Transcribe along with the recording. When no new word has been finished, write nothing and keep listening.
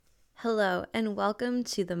Hello, and welcome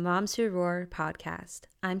to the Moms Who Roar podcast.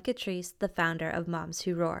 I'm Catrice, the founder of Moms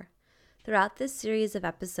Who Roar. Throughout this series of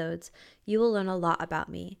episodes, you will learn a lot about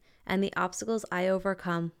me and the obstacles I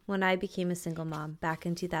overcome when I became a single mom back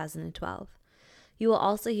in 2012. You will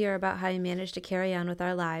also hear about how I managed to carry on with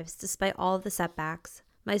our lives despite all of the setbacks.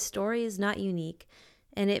 My story is not unique,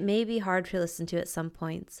 and it may be hard to listen to at some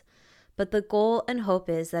points. But the goal and hope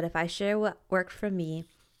is that if I share what worked for me,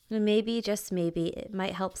 and maybe, just maybe, it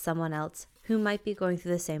might help someone else who might be going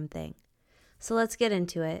through the same thing. So let's get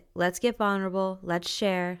into it. Let's get vulnerable. Let's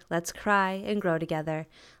share. Let's cry and grow together.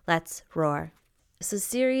 Let's roar. So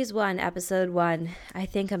Series 1, Episode 1, I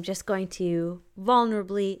think I'm just going to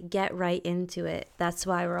vulnerably get right into it. That's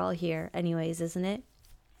why we're all here anyways, isn't it?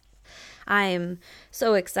 I'm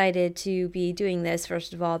so excited to be doing this,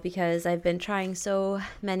 first of all, because I've been trying so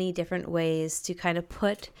many different ways to kind of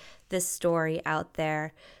put this story out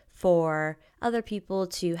there for other people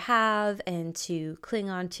to have and to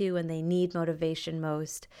cling on to when they need motivation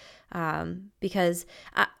most. Because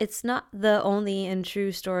it's not the only and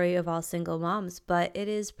true story of all single moms, but it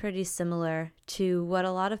is pretty similar to what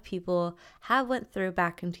a lot of people have went through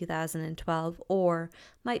back in 2012 or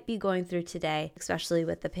might be going through today, especially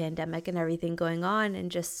with the pandemic and everything going on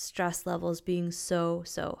and just stress levels being so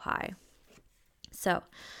high. So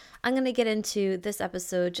I'm going to get into this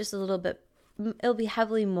episode just a little bit. It'll be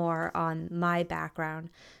heavily more on my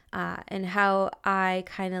background and how I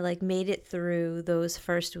kind of made it through those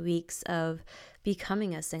first weeks of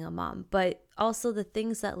becoming a single mom, but also the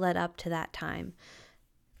things that led up to that time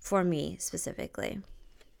for me specifically.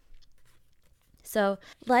 So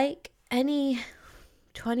like any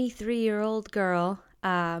 23-year-old girl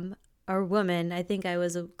or woman, I think I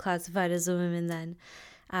was classified as a woman then,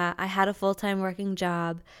 I had a full-time working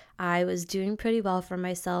job. I was doing pretty well for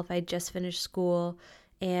myself. I just finished school,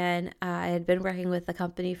 and I had been working with the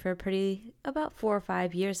company for about 4 or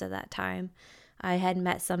 5 years at that time. I had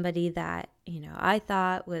met somebody that, I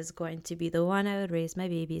thought was going to be the one I would raise my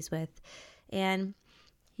babies with. And,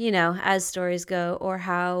 as stories go, or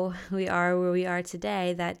how we are where we are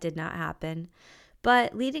today, that did not happen.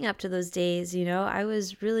 But leading up to those days, I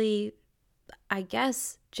was really, I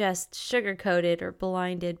guess, just sugar-coated or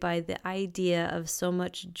blinded by the idea of so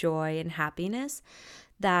much joy and happiness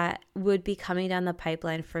that would be coming down the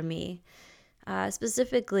pipeline for me.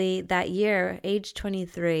 Specifically, that year, age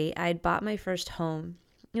 23, I'd bought my first home.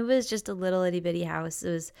 It was just a little itty-bitty house.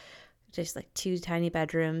 It was just 2 tiny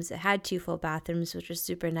bedrooms. It had 2 full bathrooms, which was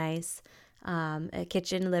super nice. A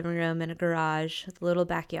kitchen, living room, and a garage with a little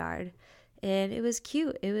backyard. And it was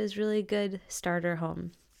cute. It was really good starter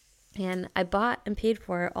home. And I bought and paid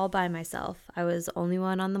for it all by myself. I was the only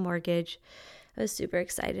one on the mortgage. I was super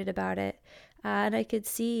excited about it. And I could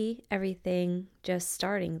see everything just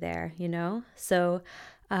starting there, So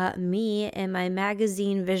me and my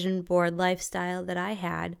magazine vision board lifestyle that I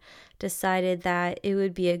had decided that it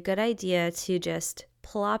would be a good idea to just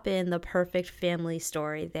plop in the perfect family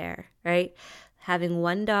story there, right? Having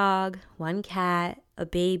 1 dog, 1 cat, a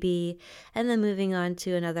baby, and then moving on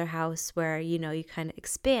to another house where, you kind of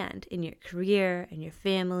expand in your career and your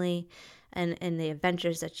family and the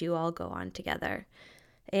adventures that you all go on together.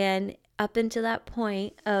 And up until that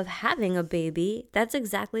point of having a baby, that's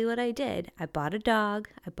exactly what I did. I bought a dog,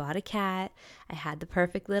 I bought a cat, I had the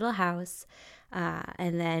perfect little house,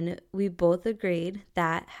 and then we both agreed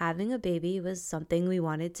that having a baby was something we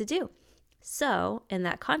wanted to do. So in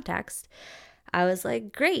that context, I was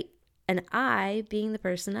like, great. And I, being the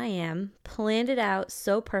person I am, planned it out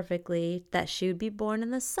so perfectly that she would be born in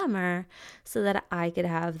the summer so that I could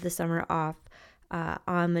have the summer off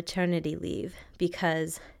on maternity leave,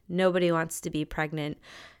 because nobody wants to be pregnant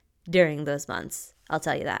during those months. I'll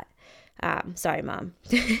tell you that. Sorry, Mom.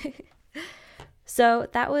 So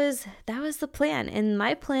that was the plan. And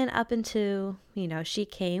my plan up until, she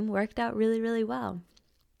came worked out really, really well.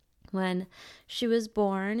 When she was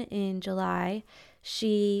born in July,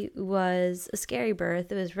 she was a scary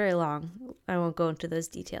birth. It was very long. I won't go into those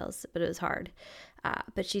details, but it was hard.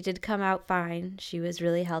 But she did come out fine. She was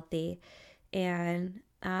really healthy. And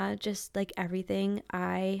just like everything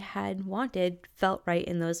I had wanted felt right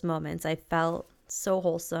in those moments. I felt so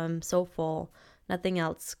wholesome, so full. Nothing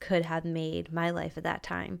else could have made my life at that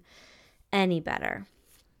time any better.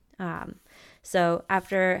 So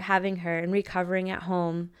after having her and recovering at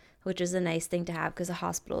home, which is a nice thing to have because the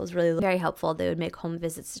hospital is really very helpful. They would make home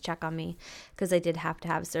visits to check on me because I did have to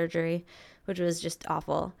have surgery, which was just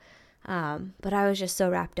awful. But I was just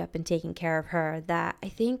so wrapped up in taking care of her that I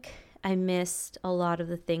think I missed a lot of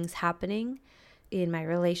the things happening in my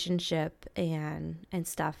relationship and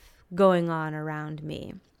stuff going on around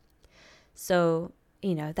me. So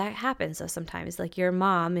that happens. So sometimes like your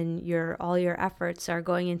mom and all your efforts are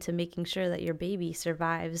going into making sure that your baby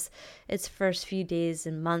survives its first few days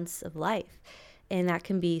and months of life. And that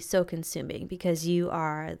can be so consuming because you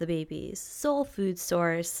are the baby's sole food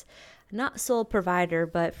source, not sole provider,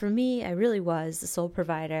 but for me, I really was the sole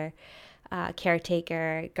provider,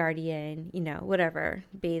 caretaker, guardian, whatever,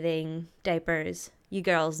 bathing, diapers. You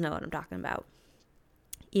girls know what I'm talking about.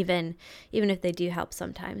 Even if they do help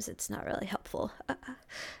sometimes, it's not really helpful.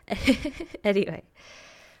 Anyway,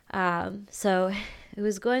 so it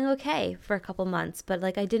was going okay for a couple months, but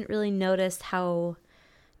like I didn't really notice how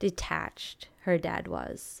detached her dad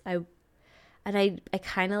was. I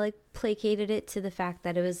kind of like placated it to the fact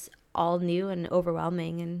that it was all new and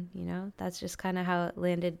overwhelming, and that's just kind of how it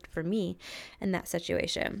landed for me in that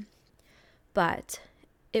situation. But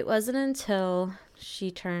it wasn't until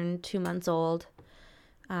she turned 2 months old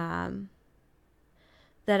that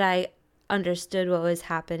I understood what was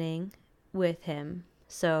happening with him.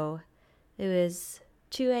 So it was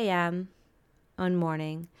 2 a.m. one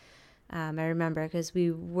morning. I remember because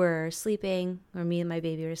we were sleeping, or me and my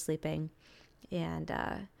baby were sleeping, and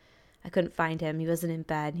I couldn't find him. He wasn't in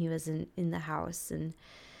bed. He wasn't in the house. And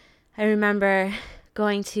I remember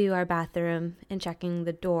going to our bathroom and checking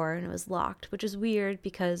the door, and it was locked, which is weird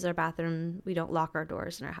because our bathroom, we don't lock our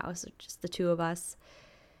doors in our house. It's just the two of us,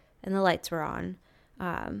 and the lights were on.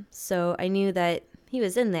 So I knew that he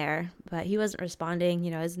was in there, but he wasn't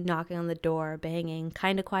responding. I was knocking on the door, banging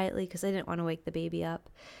kind of quietly because I didn't want to wake the baby up,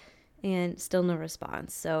 and still no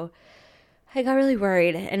response. So I got really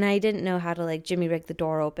worried, and I didn't know how to like jimmy rig the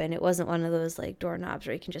door open. It wasn't one of those like doorknobs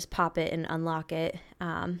where you can just pop it and unlock it.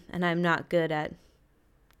 And I'm not good at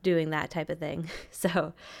doing that type of thing.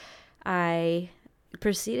 So I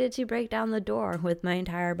proceeded to break down the door with my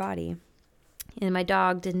entire body. And my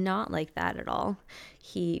dog did not like that at all.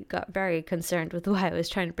 He got very concerned with why I was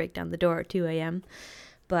trying to break down the door at 2 a.m.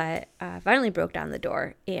 But I finally broke down the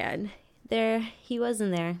door, and there he was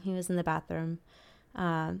in there. He was in the bathroom,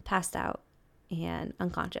 passed out and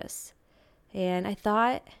unconscious. And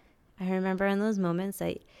I remember in those moments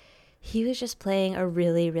that he was just playing a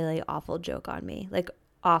really, really awful joke on me. Like,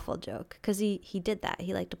 awful joke. Because he did that.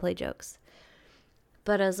 He liked to play jokes.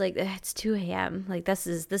 But I was like, it's 2 a.m. Like, this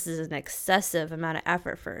is an excessive amount of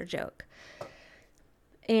effort for a joke.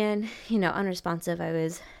 And, unresponsive, I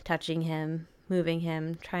was touching him, moving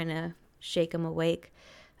him, trying to shake him awake.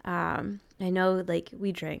 I know, like,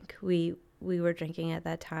 we drink. We were drinking at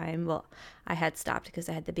that time. Well, I had stopped because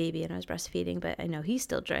I had the baby and I was breastfeeding, but I know he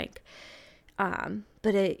still drank.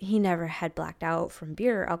 But he never had blacked out from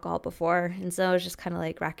beer or alcohol before. And so I was just kind of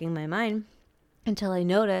like racking my mind until I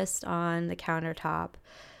noticed on the countertop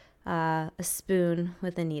a spoon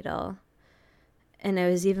with a needle. And I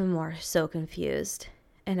was even more so confused.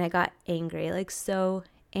 And I got angry, like so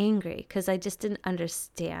angry, because I just didn't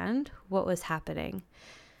understand what was happening.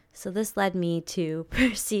 So this led me to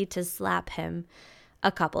proceed to slap him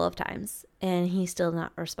a couple of times, and he still did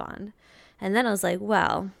not respond. And then I was like,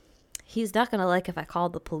 well, he's not going to like if I call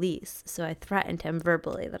the police. So I threatened him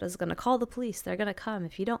verbally that I was going to call the police. They're going to come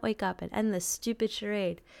if you don't wake up and end this stupid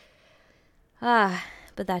charade. But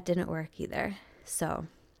that didn't work either. So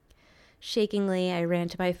shakingly, I ran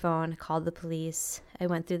to my phone, called the police. I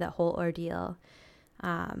went through that whole ordeal.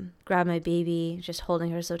 Grabbed my baby, just holding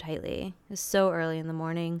her so tightly. It was so early in the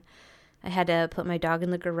morning. I had to put my dog in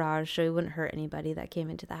the garage so he wouldn't hurt anybody that came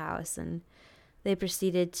into the house. And they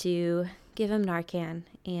proceeded to give him Narcan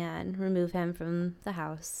and remove him from the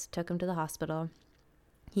house, took him to the hospital.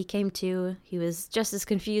 He came to. He was just as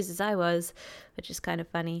confused as I was, which is kind of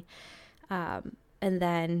funny. And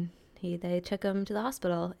then they took him to the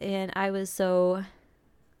hospital, and I was so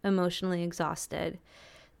emotionally exhausted.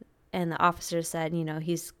 And the officer said,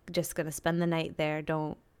 he's just going to spend the night there.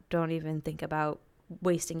 Don't even think about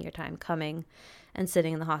wasting your time coming and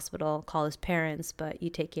sitting in the hospital. Call his parents, but you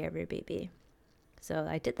take care of your baby. So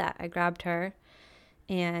I did that. I grabbed her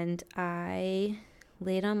and I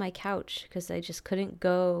laid on my couch because I just couldn't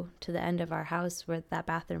go to the end of our house where that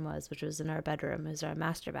bathroom was, which was in our bedroom. It was our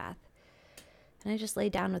master bath. And I just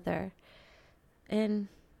laid down with her. And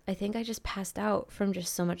I think I just passed out from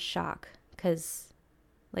just so much shock because,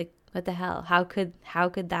 like, what the hell? How could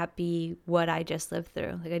that be what I just lived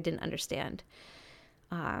through? Like, I didn't understand.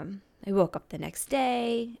 I woke up the next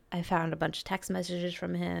day. I found a bunch of text messages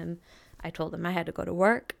from him. I told him I had to go to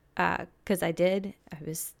work because I did. I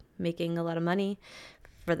was making a lot of money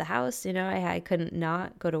for the house. I couldn't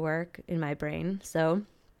not go to work in my brain. So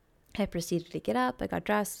I proceeded to get up. I got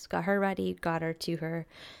dressed, got her ready, got her to her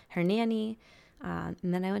nanny. And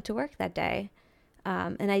then I went to work that day.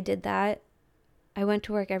 And I did that I went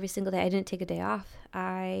to work every single day. I didn't take a day off.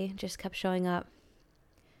 I just kept showing up.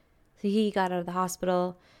 So he got out of the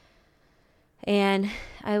hospital, and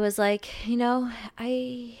I was like,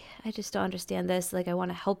 I just don't understand this. Like, I want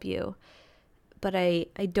to help you, but I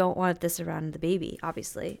don't want this around the baby,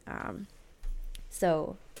 obviously.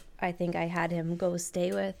 So I think I had him go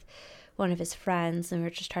stay with one of his friends, and we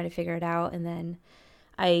were just trying to figure it out. And then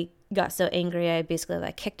I got so angry, I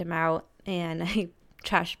basically kicked him out, and I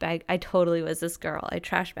trash bagged. I totally was this girl. I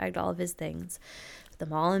trash bagged all of his things, put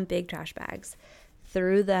them all in big trash bags,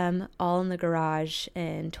 threw them all in the garage,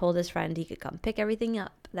 and told his friend he could come pick everything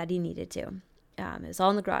up that he needed to. It was all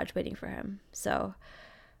in the garage waiting for him. So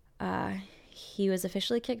he was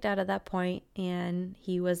officially kicked out at that point, and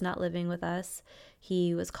he was not living with us.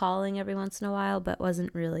 He was calling every once in a while, but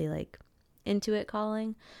wasn't really into it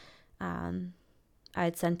calling.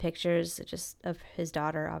 I'd send pictures just of his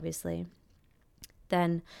daughter, obviously.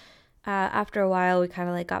 Then after a while, we kind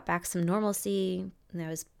of got back some normalcy. And I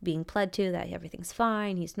was being pled to that everything's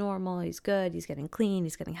fine, he's normal, he's good, he's getting clean,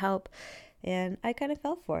 he's getting help. And I kind of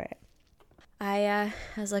fell for it. I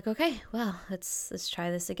was like, okay, well, let's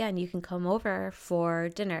try this again. You can come over for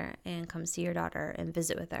dinner and come see your daughter and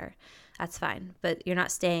visit with her. That's fine, but you're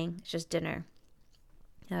not staying, it's just dinner.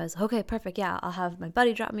 And I was, okay, perfect, yeah, I'll have my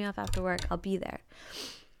buddy drop me off after work, I'll be there.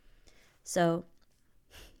 So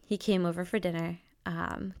he came over for dinner,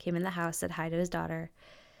 came in the house, said hi to his daughter,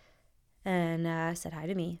 and said hi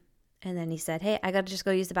to me. And then he said, hey, I got to just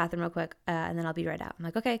go use the bathroom real quick, and then I'll be right out. I'm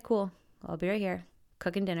like, okay, cool, I'll be right here,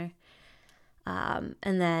 cooking dinner.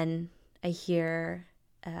 And then I hear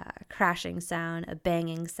a crashing sound, a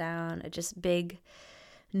banging sound, a just big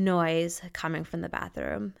noise coming from the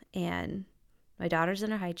bathroom. And my daughter's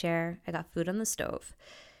in her high chair. I got food on the stove.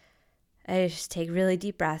 I just take really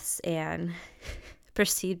deep breaths and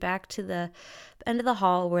proceed back to the end of the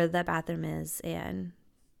hall where the bathroom is. And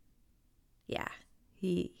yeah,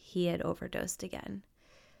 he had overdosed again.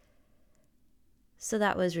 So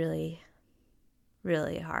that was really,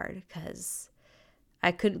 really hard because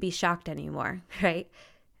I couldn't be shocked anymore, right?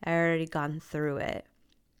 I already gone through it.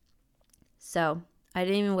 So I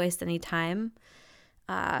didn't even waste any time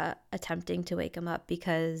attempting to wake him up,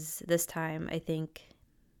 because this time, I think,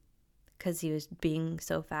 because he was being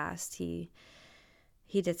so fast, he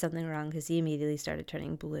did something wrong, because he immediately started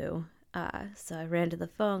turning blue. So I ran to the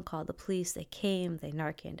phone, called the police. They came, they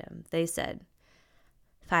Narcaned him. They said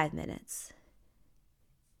 5 minutes.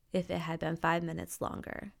 If it had been 5 minutes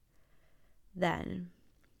longer, then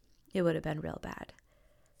it would have been real bad.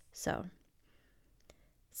 So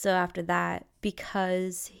after that,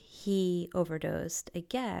 because he overdosed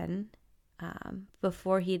again,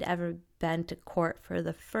 before he'd ever been to court for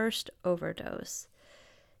the first overdose,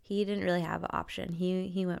 he didn't really have an option.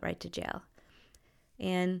 He went right to jail.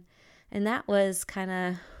 And that was kind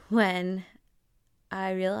of when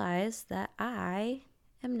I realized that I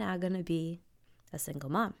am now going to be a single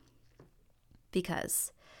mom.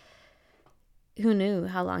 Because who knew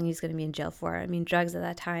how long he's going to be in jail for? I mean, drugs at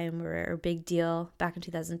that time were a big deal. Back in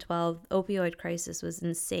 2012, opioid crisis was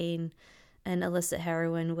insane, and illicit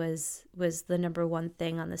heroin was the number one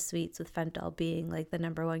thing on the streets, with fentanyl being the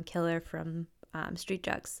number one killer from street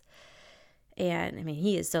drugs. And I mean,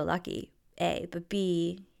 he is so lucky, A, but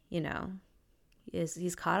B,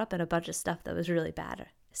 he's caught up in a bunch of stuff that was really bad,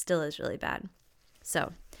 still is really bad.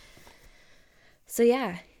 So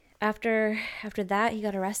yeah. After that, he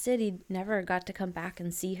got arrested. He never got to come back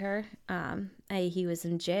and see her. He was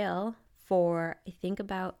in jail for, I think,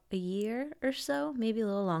 about a year or so, maybe a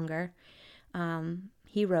little longer.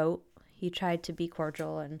 He wrote. He tried to be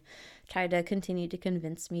cordial and tried to continue to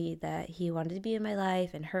convince me that he wanted to be in my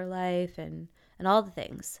life and her life and all the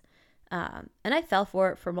things. And I fell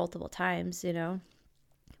for it for multiple times,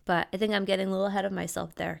 But I think I'm getting a little ahead of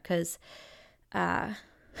myself there, because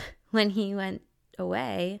when he went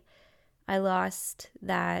away, I lost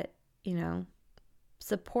that,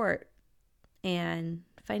 support, and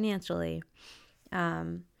financially.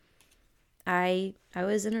 I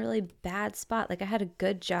was in a really bad spot. I had a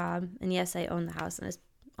good job, and yes, I owned the house and I was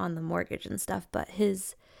on the mortgage and stuff, but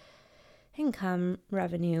his income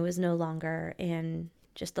revenue was no longer, and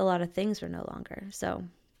just a lot of things were no longer. So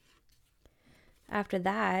after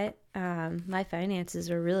that, my finances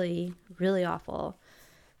were really, really awful.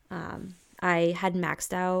 I had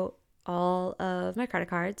maxed out all of my credit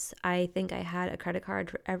cards. I think I had a credit card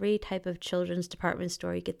for every type of children's department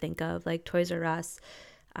store you could think of, like Toys R Us,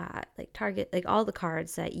 Target, all the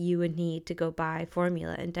cards that you would need to go buy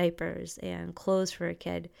formula and diapers and clothes for a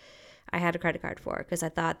kid. I had a credit card for, because I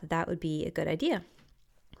thought that would be a good idea,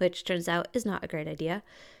 which turns out is not a great idea.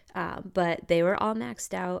 But they were all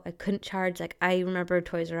maxed out. I couldn't charge. Like, I remember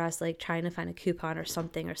Toys R Us, like, trying to find a coupon or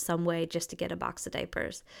something or some way just to get a box of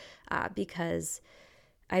diapers, because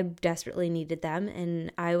I desperately needed them.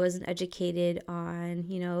 And I wasn't educated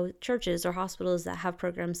on, churches or hospitals that have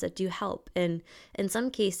programs that do help. And in some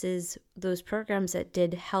cases, those programs that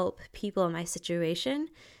did help people in my situation,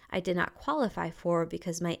 I did not qualify for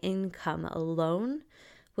because my income alone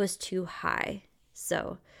was too high.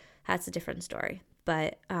 So that's a different story.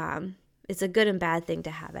 But it's a good and bad thing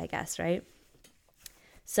to have, I guess, right?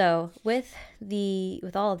 So with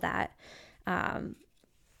all of that, I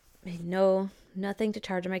had nothing to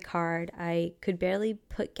charge on my card. I could barely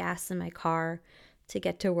put gas in my car to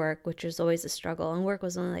get to work, which was always a struggle. And work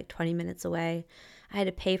was only like 20 minutes away. I had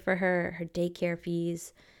to pay for her daycare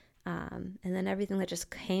fees, and then everything that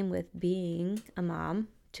just came with being a mom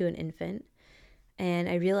to an infant. And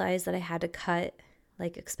I realized that I had to cut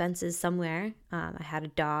like expenses somewhere. I had a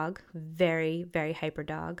dog, very, very hyper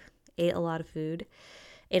dog, ate a lot of food,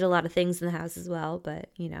 ate a lot of things in the house as well. But,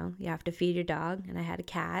 you have to feed your dog. And I had a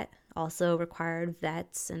cat, also required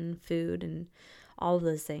vets and food and all of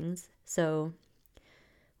those things. So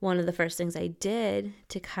one of the first things I did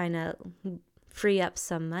to kind of free up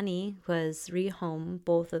some money was rehome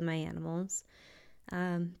both of my animals.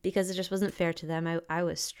 Because it just wasn't fair to them. I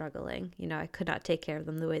was struggling. I could not take care of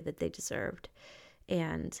them the way that they deserved.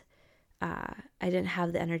 And I didn't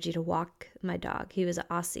have the energy to walk my dog. He was an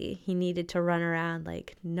Aussie. He needed to run around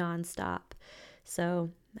like nonstop. So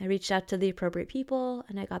I reached out to the appropriate people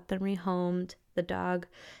and I got them rehomed. The dog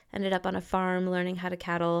ended up on a farm learning how to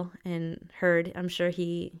cattle and herd. I'm sure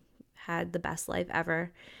he had the best life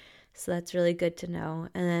ever. So that's really good to know.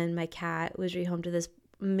 And then my cat was rehomed to this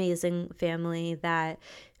amazing family that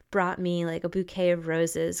brought me like a bouquet of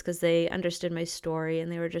roses because they understood my story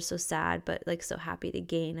and they were just so sad but like so happy to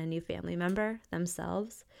gain a new family member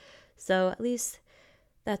themselves. So at least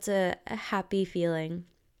that's a happy feeling.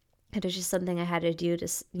 It was just something I had to do to,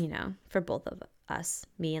 for both of us,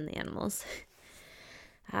 me and the animals.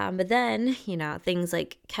 But then, things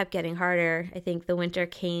like kept getting harder. I think the winter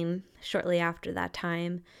came shortly after that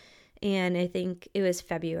time. And I think it was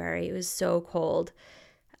February. It was so cold.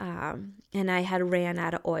 And I had ran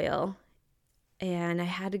out of oil and I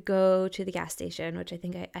had to go to the gas station, which I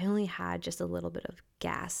think I only had just a little bit of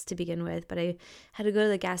gas to begin with, but I had to go to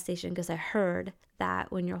the gas station because I heard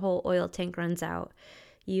that when your whole oil tank runs out,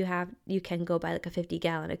 you can go buy like a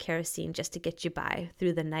 50-gallon of kerosene just to get you by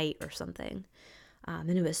through the night or something. And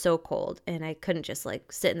it was so cold and I couldn't just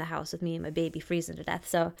like sit in the house with me and my baby freezing to death.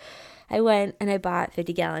 So I went and I bought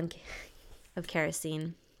 50-gallon of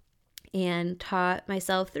kerosene and taught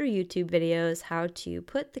myself through YouTube videos how to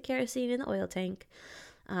put the kerosene in the oil tank.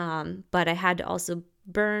 But I had to also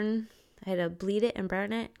I had to bleed it and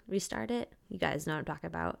burn it, restart it. You guys know what I'm talking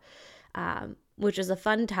about. Which was a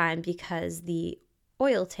fun time because the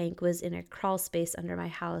oil tank was in a crawl space under my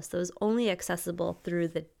house that was only accessible through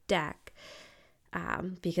the deck.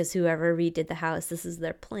 Because whoever redid the house, this is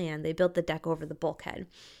their plan. They built the deck over the bulkhead.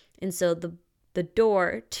 And so the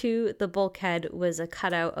door to the bulkhead was a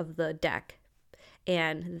cutout of the deck,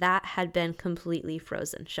 and that had been completely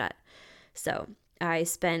frozen shut. So I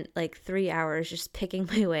spent like 3 hours just picking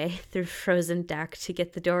my way through frozen deck to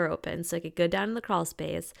get the door open so I could go down in the crawl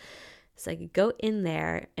space, so I could go in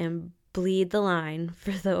there and bleed the line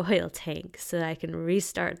for the oil tank so that I can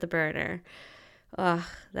restart the burner. Oh,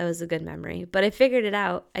 that was a good memory. But I figured it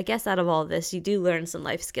out. I guess out of all of this, you do learn some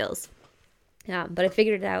life skills. Yeah, but I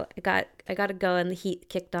figured it out. I got to go and the heat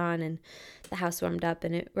kicked on and the house warmed up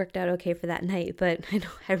and it worked out okay for that night. But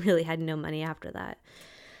I really had no money after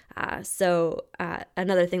that. So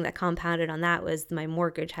another thing that compounded on that was my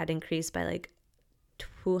mortgage had increased by like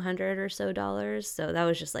 $200 or so. So that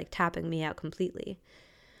was just like tapping me out completely.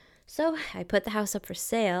 So I put the house up for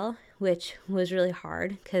sale, which was really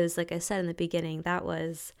hard because, like I said in the beginning, that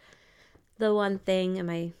was the one thing in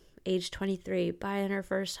my age 23, buying her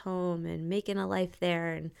first home and making a life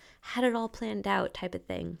there and had it all planned out type of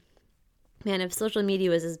thing. Man, if social media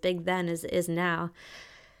was as big then as it is now,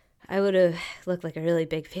 I would have looked like a really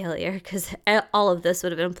big failure because all of this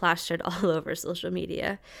would have been plastered all over social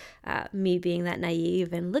media. Me being that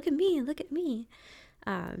naive and look at me.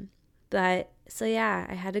 But so yeah,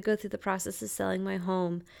 I had to go through the process of selling my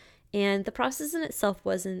home, and the process in itself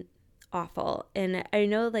wasn't awful. And I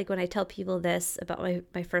know, like, when I tell people this about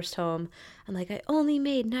my first home, I'm like, I only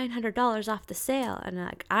made $900 off the sale,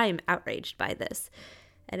 and I'm outraged by this.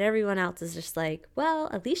 And everyone else is just like, well,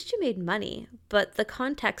 at least you made money. But the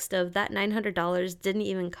context of that $900 didn't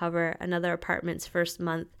even cover another apartment's first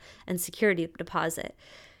month and security deposit.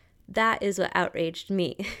 That is what outraged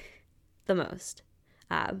me the most.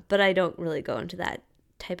 But I don't really go into that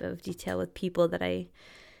type of detail with people that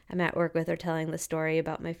I'm at work with or telling the story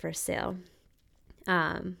about my first sale.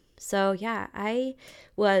 So yeah, I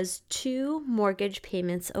was 2 mortgage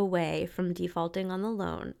payments away from defaulting on the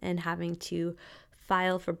loan and having to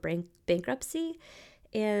file for bankruptcy.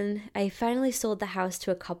 And I finally sold the house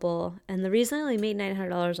to a couple. And the reason I only made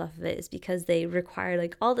 $900 off of it is because they required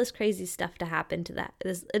like all this crazy stuff to happen to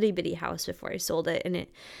this itty bitty house before I sold it. And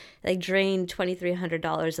it like drained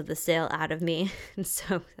 $2,300 of the sale out of me. And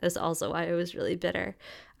so that's also why I was really bitter.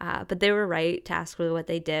 But they were right to ask for what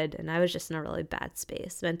they did. And I was just in a really bad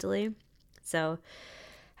space mentally. So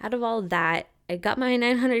out of all of that, I got my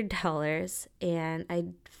 $900 and I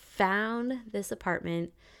found this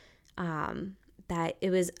apartment that it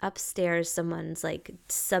was upstairs someone's like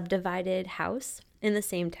subdivided house in the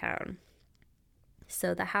same town.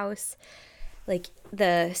 So the house, like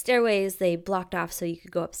the stairways, they blocked off so you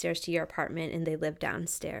could go upstairs to your apartment, and they lived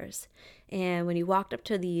downstairs. And when you walked up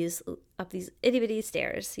these itty bitty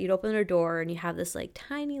stairs, you'd open their door and you have this like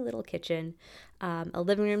tiny little kitchen, a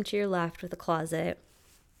living room to your left with a closet,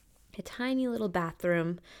 a tiny little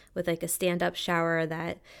bathroom with like a stand-up shower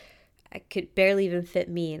that I could barely even fit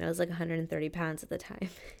me, and I was like 130 pounds at the time.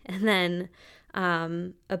 And then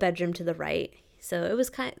a bedroom to the right. So it was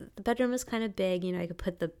the bedroom was kind of big, I could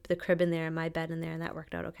put the crib in there and my bed in there, and that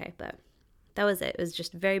worked out okay. But that was it. It was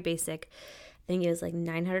just very basic. I think it was like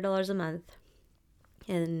 $900 a month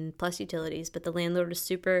and plus utilities. But the landlord was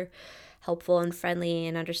super helpful and friendly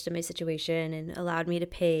and understood my situation and allowed me to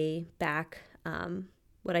pay back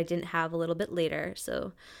what I didn't have a little bit later.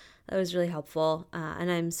 So that was really helpful.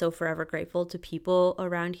 And I'm so forever grateful to people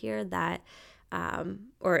around here that,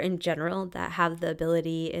 or in general, that have the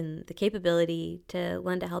ability and the capability to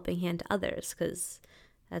lend a helping hand to others, because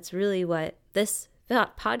that's really what this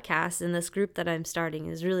podcast and this group that I'm starting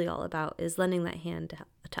is really all about, is lending that hand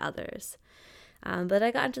to others. But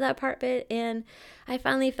I got into that apartment and I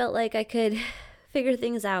finally felt like I could figure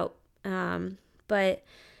things out. But,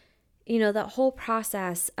 that whole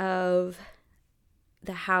process of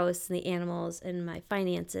the house and the animals and my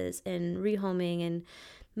finances and rehoming and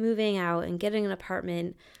moving out and getting an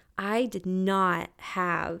apartment, I did not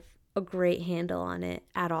have a great handle on it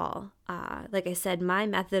at all. Like I said, my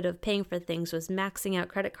method of paying for things was maxing out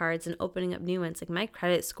credit cards and opening up new ones. Like my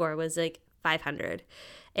credit score was like 500.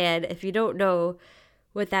 And if you don't know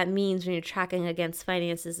what that means when you're tracking against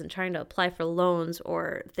finances and trying to apply for loans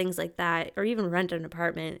or things like that, or even rent an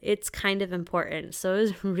apartment, it's kind of important. So I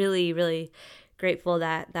was really, really grateful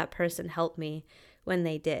that that person helped me when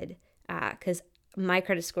they did, because my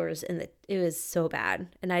credit scores it was so bad,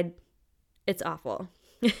 and it's awful.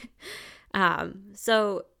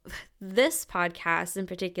 So this podcast in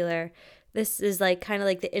particular, this is like kind of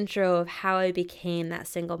like the intro of how I became that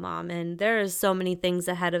single mom. And there is so many things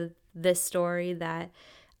ahead of this story that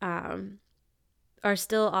are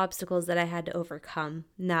still obstacles that I had to overcome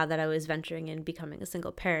now that I was venturing in becoming a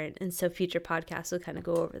single parent. And so future podcasts will kind of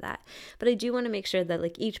go over that. But I do want to make sure that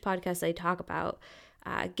like each podcast I talk about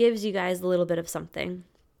gives you guys a little bit of something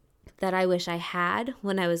that I wish I had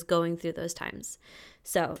when I was going through those times.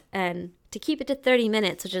 So, and to keep it to 30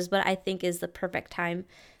 minutes, which is what I think is the perfect time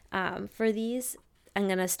for these, I'm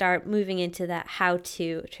going to start moving into that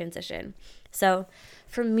how-to transition. So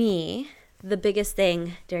for me, the biggest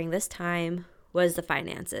thing during this time was the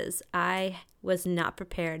finances. I was not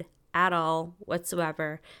prepared at all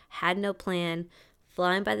whatsoever, had no plan,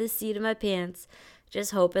 flying by the seat of my pants,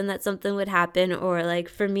 just hoping that something would happen. Or like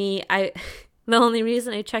for me, the only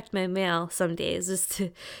reason I checked my mail some days was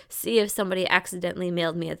to see if somebody accidentally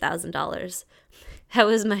mailed me $1,000. That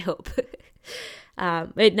was my hope.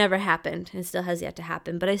 It never happened. It still has yet to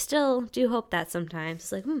happen, but I still do hope that sometimes.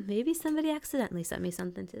 It's like, maybe somebody accidentally sent me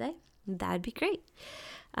something today. That'd be great.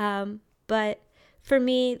 But for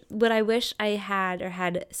me, what I wish I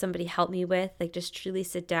had somebody help me with, like just truly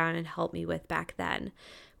sit down and help me with back then,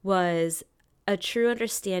 was a true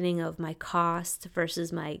understanding of my cost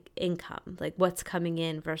versus my income, like what's coming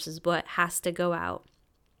in versus what has to go out.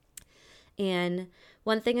 And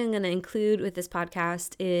one thing I'm going to include with this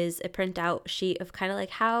podcast is a printout sheet of kind of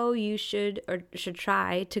like how you should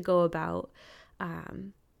try to go about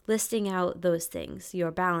listing out those things,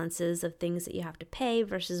 your balances of things that you have to pay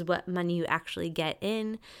versus what money you actually get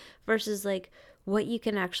in versus like what you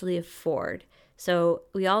can actually afford. So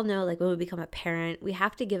we all know, like when we become a parent, we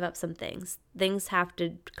have to give up some things. Things have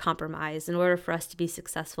to compromise in order for us to be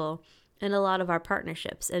successful in a lot of our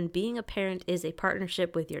partnerships. And being a parent is a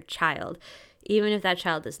partnership with your child, even if that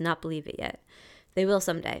child does not believe it yet. They will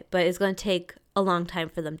someday, but it's going to take a long time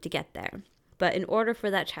for them to get there. But in order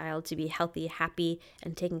for that child to be healthy, happy,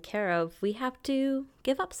 and taken care of, we have to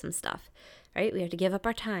give up some stuff, right? We have to give up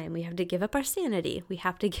our time. We have to give up our sanity. We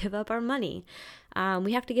have to give up our money.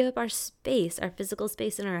 We have to give up our space, our physical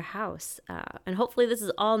space in our house. And hopefully this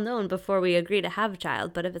is all known before we agree to have a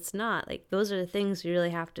child. But if it's not, like, those are the things we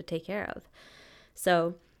really have to take care of.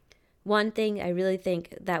 So one thing I really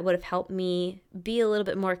think that would have helped me be a little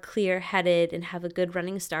bit more clear-headed and have a good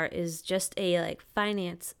running start is just a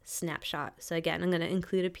finance snapshot. So again, I'm going to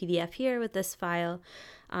include a PDF here with this file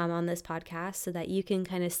on this podcast so that you can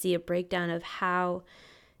kind of see a breakdown of how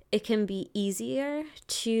it can be easier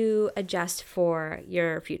to adjust for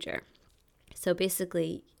your future. So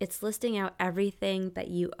basically, it's listing out everything that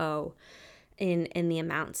you owe in the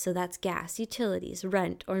amount. So that's gas, utilities,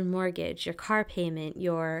 rent or mortgage, your car payment,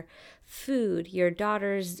 your food, your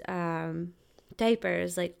daughter's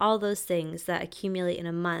diapers, like all those things that accumulate in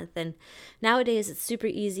a month. And nowadays it's super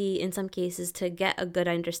easy in some cases to get a good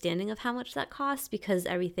understanding of how much that costs because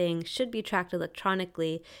everything should be tracked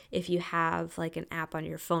electronically if you have like an app on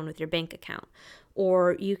your phone with your bank account.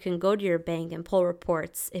 Or you can go to your bank and pull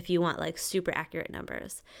reports if you want like super accurate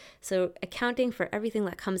numbers. So accounting for everything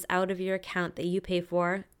that comes out of your account that you pay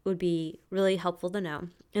for would be really helpful to know.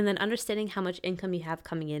 And then understanding how much income you have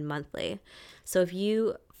coming in monthly. So if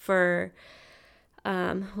you, for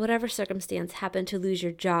whatever circumstance, happen to lose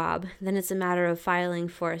your job, then it's a matter of filing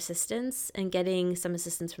for assistance and getting some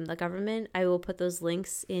assistance from the government. I will put those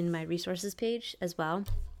links in my resources page as well,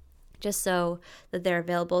 just so that they're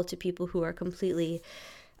available to people who are completely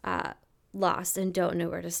lost and don't know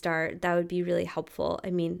where to start. That would be really helpful.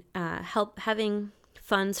 I mean, having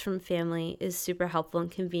funds from family is super helpful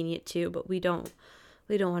and convenient too, but we don't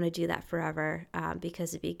want to do that forever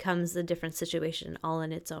because it becomes a different situation all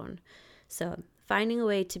on its own. So finding a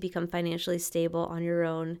way to become financially stable on your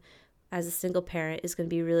own as a single parent is going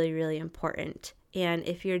to be really, really important. And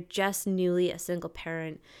if you're just newly a single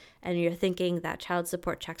parent and you're thinking that child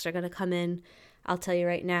support checks are going to come in, I'll tell you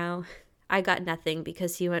right now, I got nothing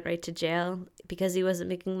because he went right to jail because he wasn't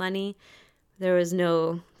making money. There was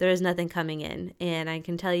nothing coming in. And I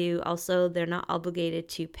can tell you also, they're not obligated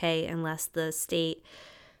to pay unless the state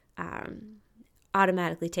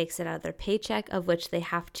automatically takes it out of their paycheck, of which they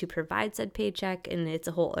have to provide said paycheck, and it's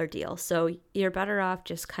a whole ordeal. So you're better off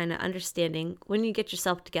just kind of understanding when you get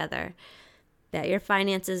yourself together that your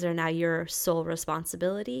finances are now your sole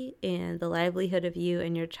responsibility and the livelihood of you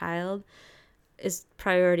and your child is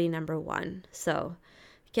priority number one. So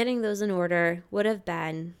getting those in order would have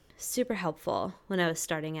been super helpful when I was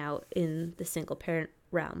starting out in the single parent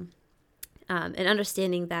realm. And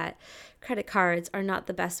understanding that credit cards are not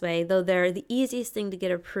the best way, though they're the easiest thing to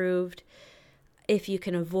get approved. If you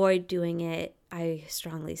can avoid doing it, I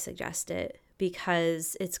strongly suggest it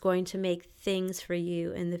because it's going to make things for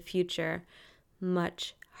you in the future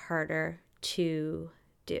much harder to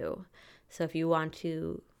do. So if you want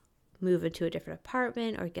to move into a different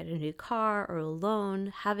apartment or get a new car or a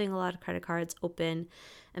loan, having a lot of credit cards open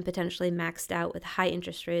and potentially maxed out with high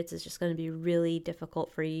interest rates is just going to be really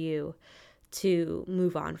difficult for you to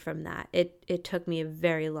move on from that. It took me a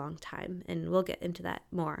very long time, and we'll get into that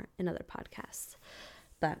more in other podcasts.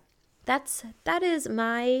 But that is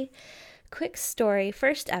my quick story,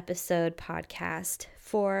 first episode podcast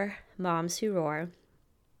for Moms Who Roar.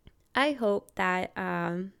 I hope that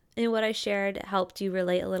in what I shared helped you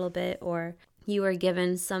relate a little bit, or you were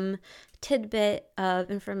given some tidbit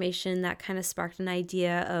of information that kind of sparked an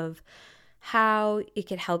idea of how it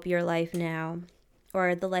could help your life now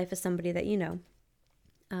or the life of somebody that you know.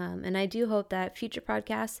 And I do hope that future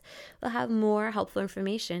podcasts will have more helpful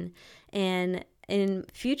information. And in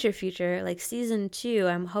future, like season 2,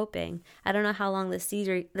 I'm hoping, I don't know how long this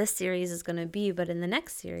series is going to be, but in the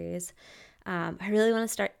next series, I really want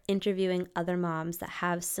to start interviewing other moms that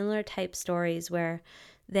have similar type stories where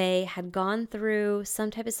they had gone through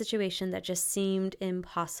some type of situation that just seemed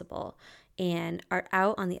impossible and are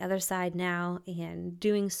out on the other side now and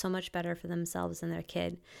doing so much better for themselves and their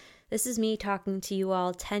kid. This is me talking to you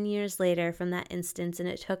all 10 years later from that instance, and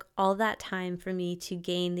it took all that time for me to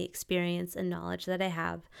gain the experience and knowledge that I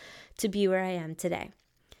have to be where I am today.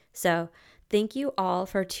 So thank you all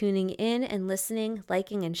for tuning in and listening,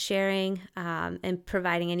 liking and sharing, and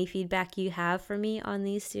providing any feedback you have for me on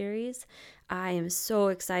these series. I am so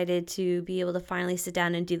excited to be able to finally sit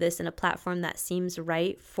down and do this in a platform that seems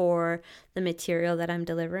right for the material that I'm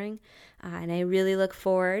delivering. And I really look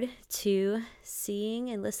forward to seeing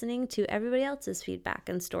and listening to everybody else's feedback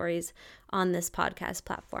and stories on this podcast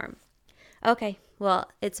platform. Okay,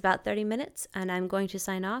 well, it's about 30 minutes and I'm going to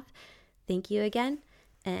sign off. Thank you again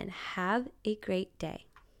and have a great day.